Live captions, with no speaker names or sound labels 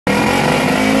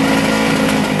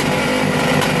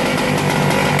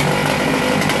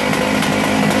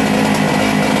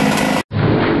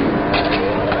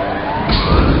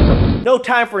No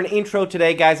time for an intro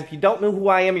today, guys. If you don't know who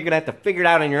I am, you're going to have to figure it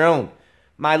out on your own.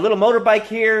 My little motorbike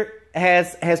here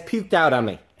has puked out on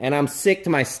me, and I'm sick to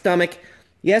my stomach.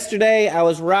 Yesterday, I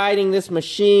was riding this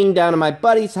machine down to my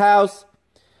buddy's house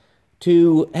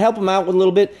to help him out with a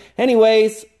little bit.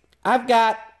 Anyways, I've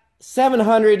got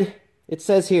 700, it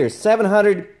says here,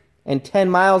 710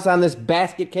 miles on this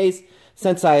basket case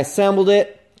since I assembled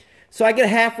it. So I get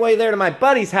halfway there to my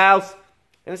buddy's house,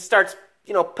 and it starts,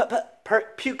 you know,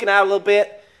 puking out a little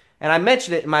bit. And I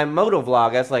mentioned it in my moto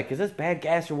vlog. I was like, is this bad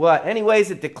gas or what?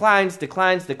 Anyways, it declines.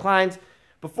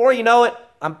 Before you know it,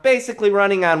 I'm basically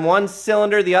running on one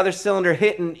cylinder, the other cylinder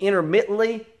hitting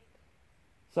intermittently.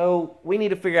 So we need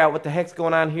to figure out what the heck's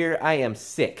going on here. I am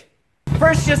sick.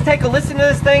 First, just take a listen to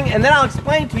this thing, and then I'll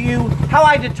explain to you how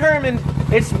I determined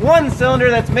it's one cylinder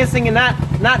that's missing and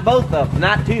not both of them,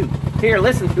 not two. Here,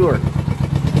 listen to her.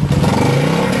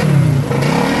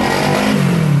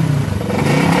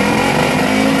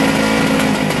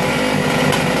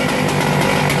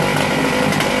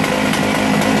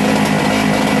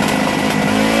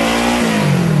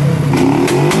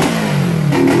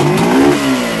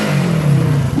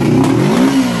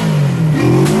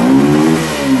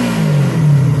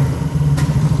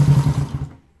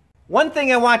 One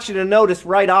thing I want you to notice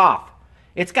right off,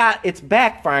 it's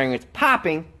backfiring, it's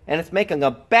popping, and it's making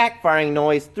a backfiring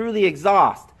noise through the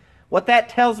exhaust. What that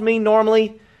tells me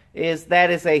normally is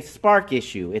that is a spark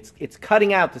issue. It's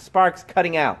cutting out, the spark's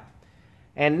cutting out.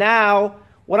 And now,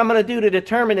 what I'm going to do to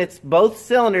determine it's both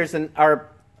cylinders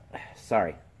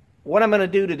what I'm going to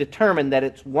do to determine that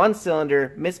it's one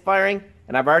cylinder misfiring,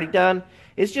 and I've already done,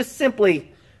 is just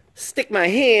simply stick my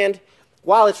hand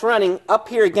while it's running up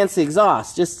here against the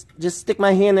exhaust. Just stick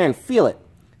my hand there and feel it.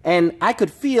 And I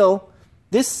could feel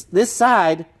this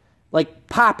side like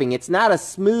popping. It's not a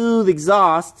smooth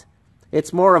exhaust.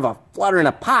 It's more of a flutter and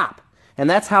a pop. And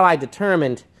that's how I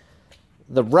determined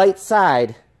the right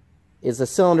side is a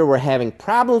cylinder we're having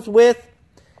problems with,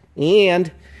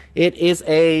 and it is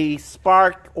a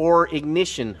spark or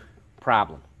ignition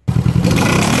problem.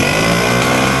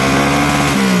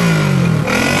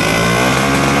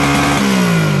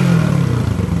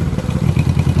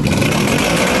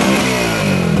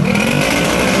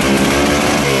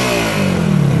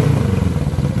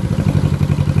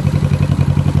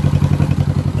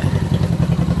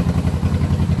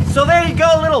 So there you go,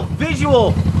 a little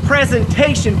visual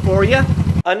presentation for you.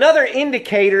 Another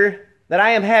indicator that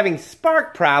I am having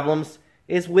spark problems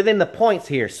is within the points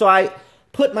here. So I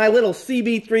put my little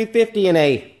CB350 in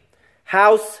a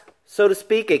house, so to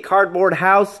speak, a cardboard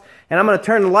house, and I'm going to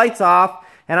turn the lights off,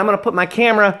 and I'm going to put my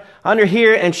camera under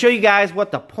here and show you guys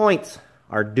what the points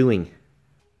are doing.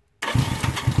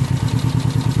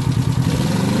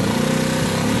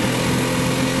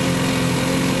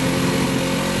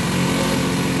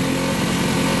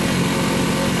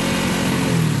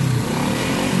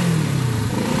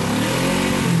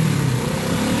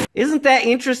 Isn't that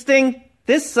interesting?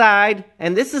 This side,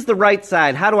 and this is the right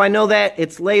side. How do I know that?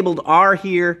 It's labeled R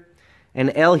here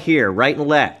and L here, right and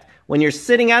left. When you're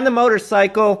sitting on the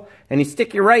motorcycle and you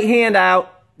stick your right hand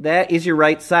out, that is your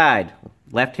right side.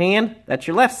 Left hand, that's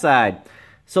your left side.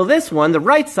 So this one, the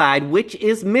right side, which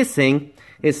is missing,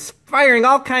 is firing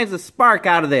all kinds of spark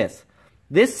out of this.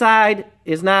 This side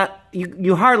is not,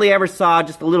 you hardly ever saw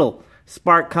just a little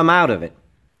spark come out of it.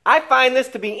 I find this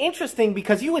to be interesting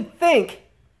because you would think,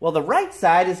 well, the right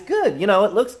side is good. You know,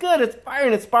 it looks good. It's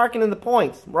firing, it's sparking in the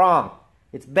points. Wrong.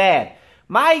 It's bad.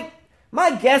 My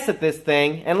guess at this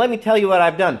thing, and let me tell you what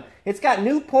I've done. It's got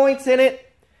new points in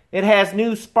it. It has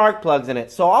new spark plugs in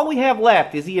it. So all we have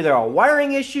left is either a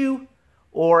wiring issue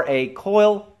or a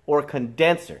coil or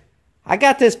condenser. I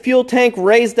got this fuel tank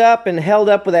raised up and held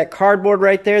up with that cardboard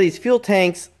right there. These fuel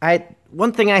tanks,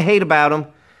 one thing I hate about them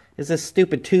is this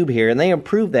stupid tube here. And they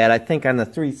improved that, I think, on the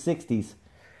 360s.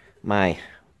 My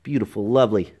beautiful,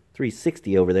 lovely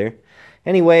 360 over there.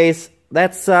 Anyways,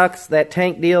 that sucks, that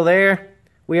tank deal there.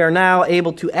 We are now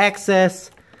able to access,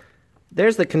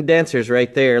 there's the condensers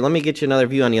right there. Let me get you another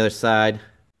view on the other side.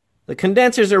 The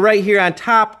condensers are right here on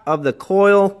top of the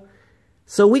coil.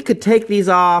 So we could take these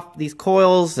off, these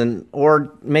coils,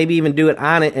 or maybe even do it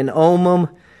on it and ohm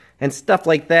them and stuff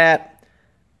like that.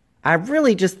 I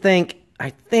really just think,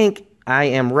 I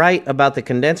am right about the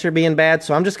condenser being bad,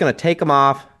 so I'm just going to take them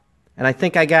off. And I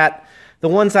think I got the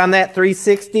ones on that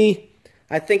 360.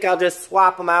 I think I'll just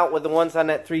swap them out with the ones on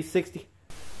that 360.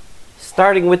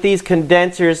 Starting with these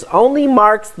condensers only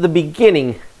marks the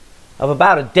beginning of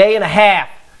about a day and a half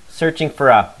searching for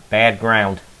a bad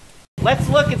ground. Let's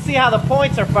look and see how the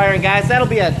points are firing, guys. That'll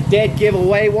be a dead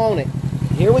giveaway, won't it?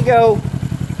 Here we go.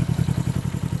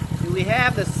 See, we we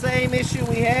have the same issue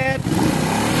we had.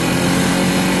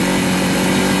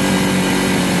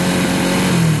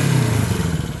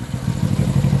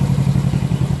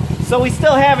 So we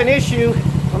still have an issue.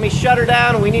 Let me shut her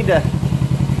down and we need to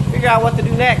figure out what to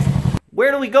do next.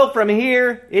 Where do we go from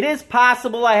here? It is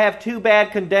possible I have two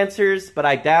bad condensers, but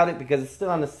I doubt it because it's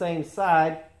still on the same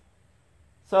side.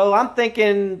 So I'm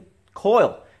thinking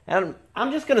coil. And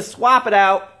I'm just going to swap it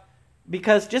out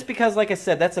because, like I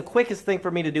said, that's the quickest thing for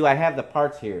me to do. I have the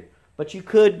parts here. But you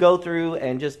could go through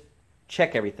and just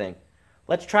check everything.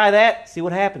 Let's try that, see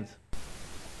what happens.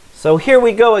 So here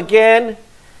we go again.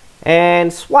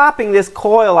 And swapping this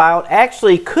coil out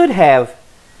actually could have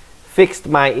fixed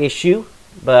my issue,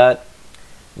 but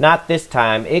not this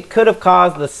time. It could have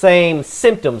caused the same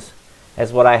symptoms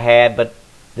as what I had, but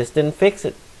this didn't fix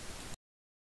it.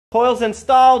 Coil's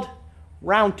installed,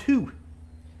 round 2.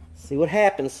 See what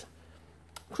happens.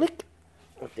 Click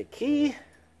with the key.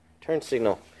 Turn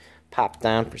signal popped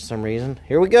down for some reason.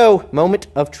 Here we go. Moment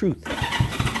of truth.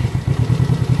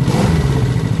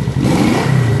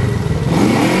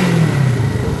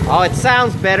 Oh, it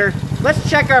sounds better. Let's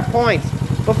check our points.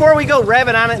 Before we go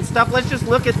revving on it and stuff, let's just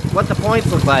look at what the points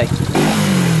look like.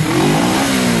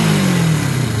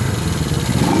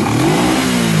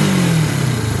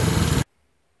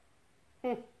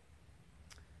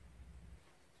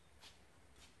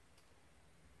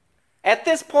 At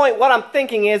this point, what I'm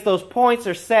thinking is those points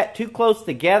are set too close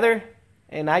together,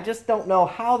 and I just don't know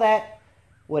how that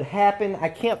would happen. I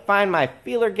can't find my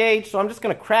feeler gauge, so I'm just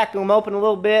going to crack them open a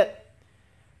little bit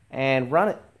and run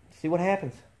it, see what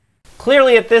happens.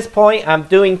 Clearly at this point, I'm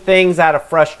doing things out of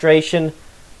frustration.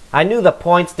 I knew the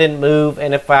points didn't move,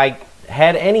 and if I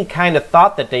had any kind of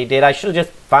thought that they did, I should have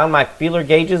just found my feeler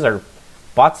gauges or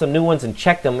bought some new ones and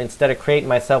checked them instead of creating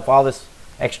myself all this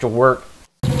extra work.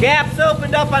 Gaps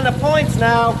opened up on the points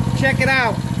now. Check it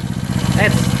out.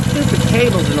 That stupid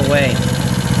cable's in the way.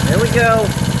 There we go.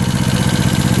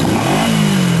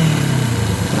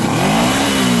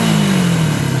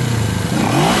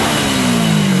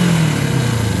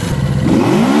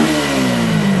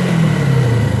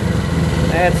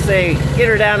 Let's say get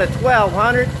her down to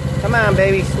 1200. Come on,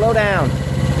 baby, slow down.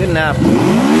 Good enough.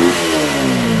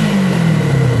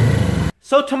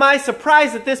 So to my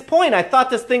surprise at this point, I thought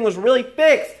this thing was really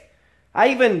fixed. I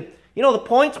even, the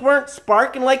points weren't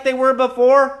sparking like they were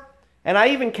before. And I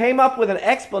even came up with an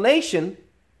explanation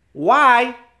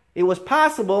why it was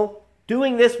possible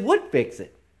doing this would fix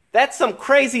it. That's some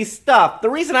crazy stuff. The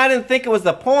reason I didn't think it was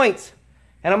the points,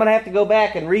 and I'm going to have to go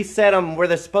back and reset them where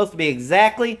they're supposed to be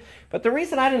exactly. But the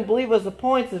reason I didn't believe it was the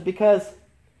points is because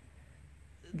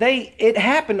it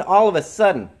happened all of a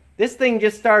sudden. This thing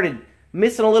just started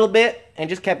missing a little bit and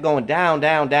just kept going down,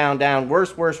 down, down, down,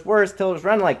 worse, worse, worse, till it was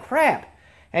running like crap.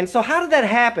 And so how did that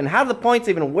happen? How did the points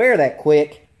even wear that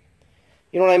quick?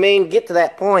 You know what I mean? Get to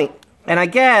that point. And I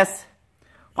guess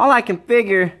all I can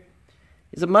figure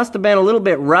is it must have been a little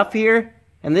bit rough here.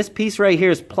 And this piece right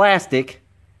here is plastic.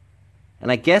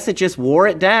 And I guess it just wore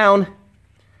it down.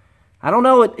 I don't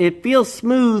know. It feels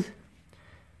smooth.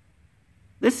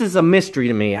 This is a mystery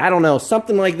to me. I don't know.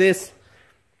 Something like this,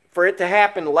 for it to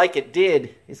happen like it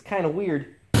did, is kind of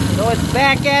weird. So it's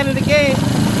back at it again.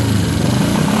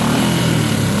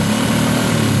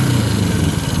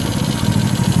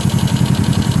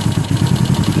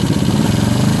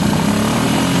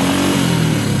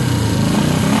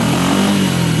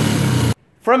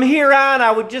 From here on,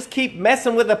 I would just keep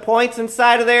messing with the points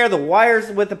inside of there, the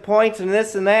wires with the points and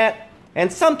this and that.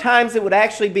 And sometimes it would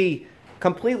actually be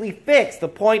completely fixed. The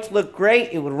points looked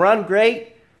great, it would run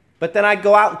great, but then I'd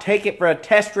go out and take it for a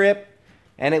test rip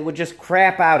and it would just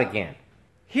crap out again.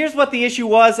 Here's what the issue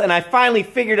was, and I finally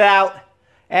figured it out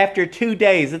after 2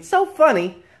 days. It's so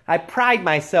funny. I pride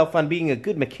myself on being a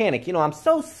good mechanic. I'm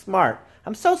so smart.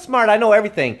 I'm so smart, I know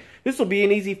everything. This will be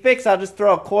an easy fix. I'll just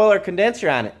throw a coil or condenser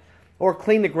on it, or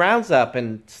clean the grounds up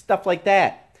and stuff like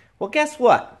that. Well, guess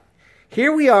what?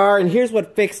 Here we are, and here's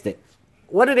what fixed it.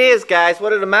 What it is, guys,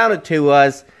 what it amounted to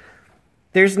was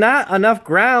there's not enough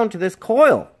ground to this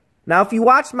coil. Now, if you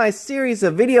watch my series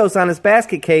of videos on this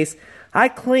basket case, I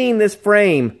cleaned this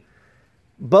frame,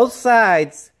 both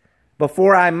sides,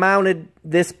 before I mounted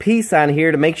this piece on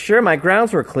here to make sure my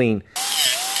grounds were clean.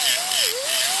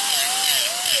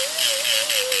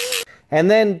 And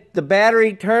then the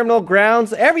battery, terminal,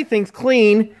 grounds, everything's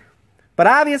clean, but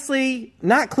obviously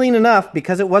not clean enough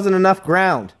because it wasn't enough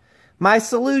ground. My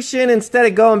solution, instead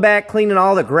of going back cleaning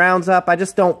all the grounds up, I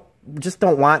just don't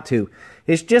want to.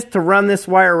 It's just to run this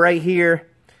wire right here.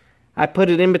 I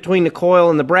put it in between the coil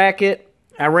and the bracket.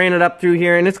 I ran it up through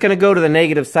here, and it's going to go to the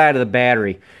negative side of the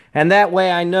battery. And that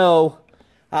way I know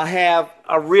I'll have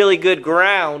a really good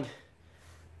ground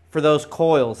for those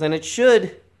coils. And it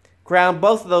should ground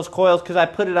both of those coils because I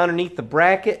put it underneath the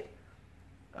bracket,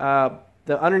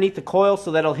 underneath the coil,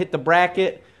 so that it'll hit the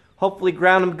bracket. Hopefully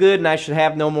ground them good, and I should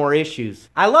have no more issues.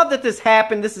 I love that this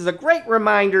happened. This is a great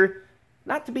reminder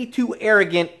not to be too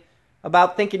arrogant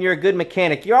about thinking you're a good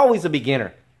mechanic. You're always a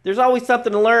beginner. There's always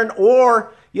something to learn,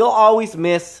 or you'll always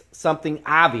miss something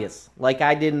obvious, like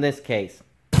I did in this case.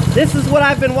 This is what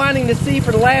I've been wanting to see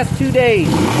for the last 2 days.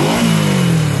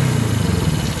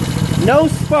 No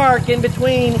spark in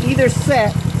between either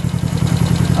set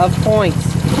of points.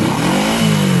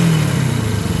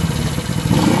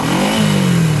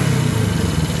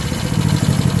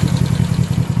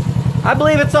 I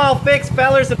believe it's all fixed,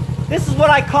 fellas. This is what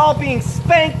I call being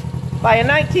spanked by a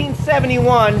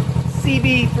 1971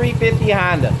 CB350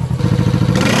 Honda.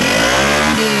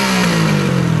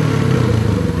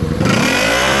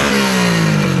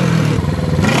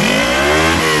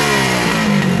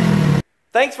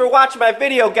 Thanks for watching my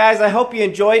video, guys. I hope you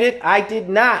enjoyed it. I did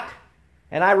not,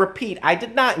 and I repeat, I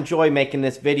did not enjoy making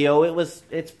this video.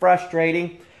 It's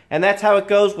frustrating, and that's how it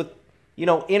goes with, you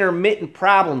know, intermittent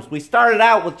problems. We started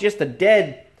out with just a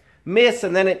dead miss,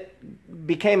 and then it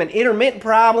became an intermittent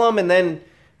problem, and then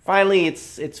finally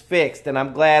it's fixed, and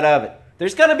I'm glad of it.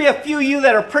 There's going to be a few of you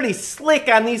that are pretty slick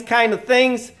on these kind of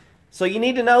things, so you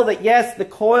need to know that yes, the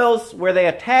coils where they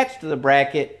attach to the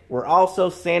bracket were also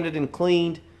sanded and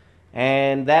cleaned,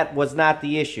 and that was not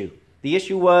the issue. The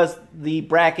issue was the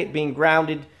bracket being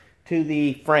grounded to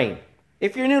the frame.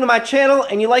 If you're new to my channel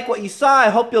and you like what you saw, I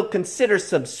hope you'll consider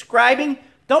subscribing.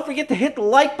 Don't forget to hit the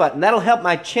like button. That'll help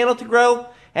my channel to grow.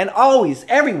 And always,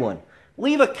 everyone,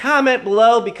 leave a comment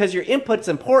below because your input's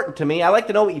important to me. I like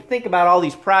to know what you think about all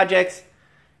these projects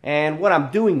and what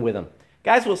I'm doing with them.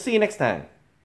 Guys, we'll see you next time.